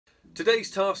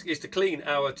Today's task is to clean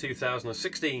our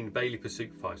 2016 Bailey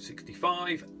Pursuit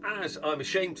 565, as I'm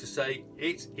ashamed to say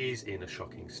it is in a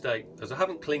shocking state, as I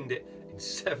haven't cleaned it in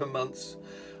 7 months.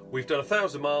 We've done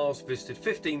 1,000 miles, visited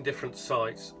 15 different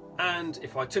sites, and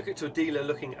if I took it to a dealer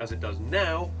looking as it does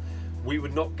now, we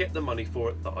would not get the money for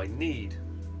it that I need.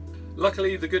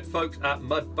 Luckily, the good folks at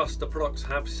Mudbuster Products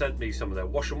have sent me some of their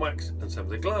wash and wax and some of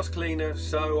their glass cleaner,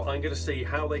 so I'm going to see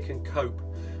how they can cope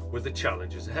with the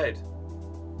challenges ahead.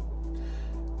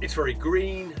 It's very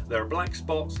green, there are black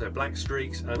spots, there are black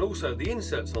streaks, and also the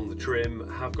inserts on the trim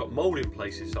have got mould in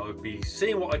places, so I'll be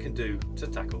seeing what I can do to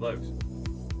tackle those.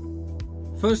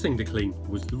 First thing to clean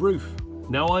was the roof.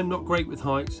 Now, I'm not great with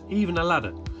heights, even a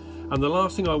ladder, and the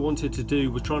last thing I wanted to do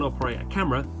was try and operate a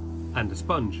camera and a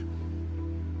sponge.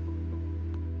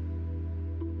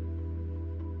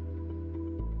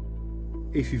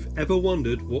 If you've ever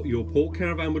wondered what your port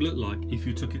caravan would look like if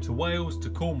you took it to Wales, to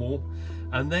Cornwall,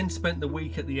 and then spent the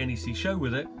week at the NEC show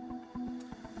with it,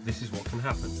 this is what can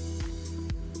happen.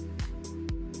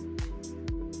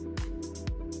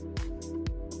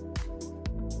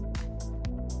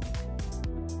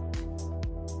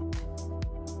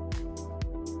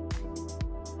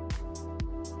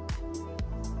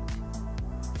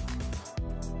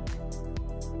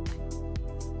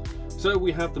 So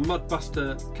we have the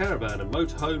Mudbuster Caravan and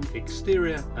Motorhome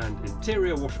exterior and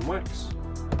interior wash and wax.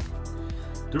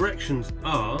 Directions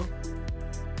are: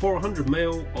 pour 100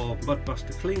 ml of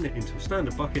Mudbuster cleaner into a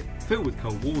standard bucket, fill with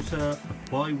cold water,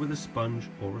 apply with a sponge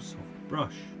or a soft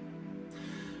brush.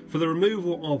 For the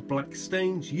removal of black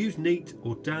stains, use neat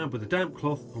or dab with a damp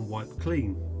cloth and wipe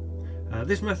clean.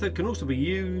 This method can also be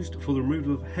used for the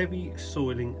removal of heavy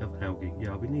soiling of algae.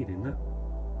 Yeah, I'll be needing that.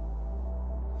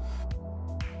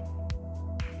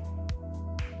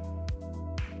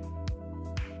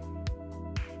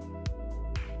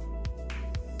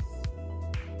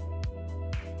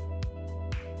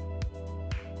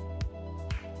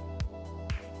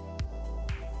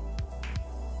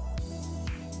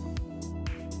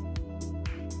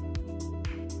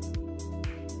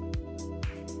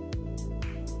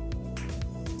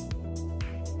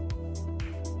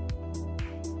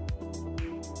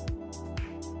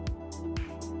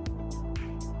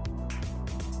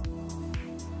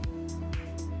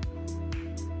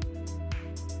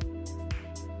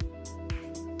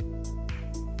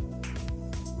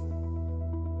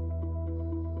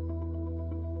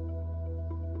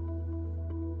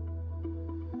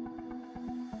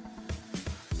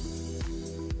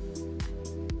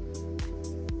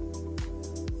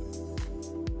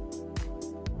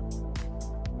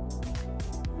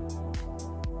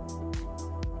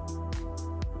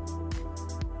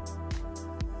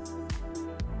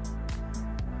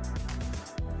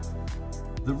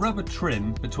 The rubber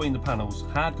trim between the panels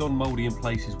had gone mouldy in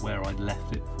places where I'd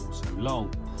left it for so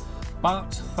long,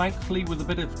 but thankfully with a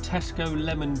bit of Tesco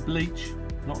lemon bleach,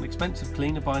 not an expensive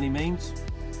cleaner by any means,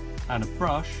 and a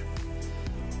brush,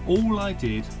 all I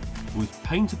did was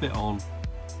paint a bit on,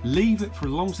 leave it for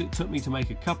as long as it took me to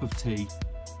make a cup of tea,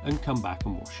 and come back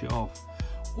and wash it off.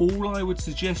 All I would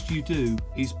suggest you do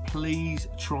is please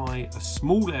try a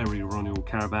small area on your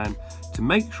caravan to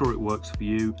make sure it works for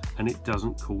you and it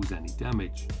doesn't cause any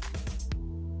damage.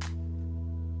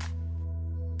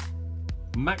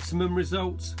 Maximum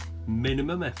results,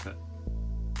 minimum effort.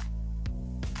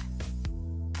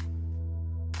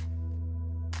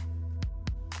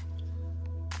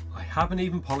 I haven't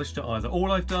even polished it either.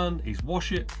 All I've done is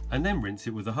wash it and then rinse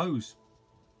it with a hose.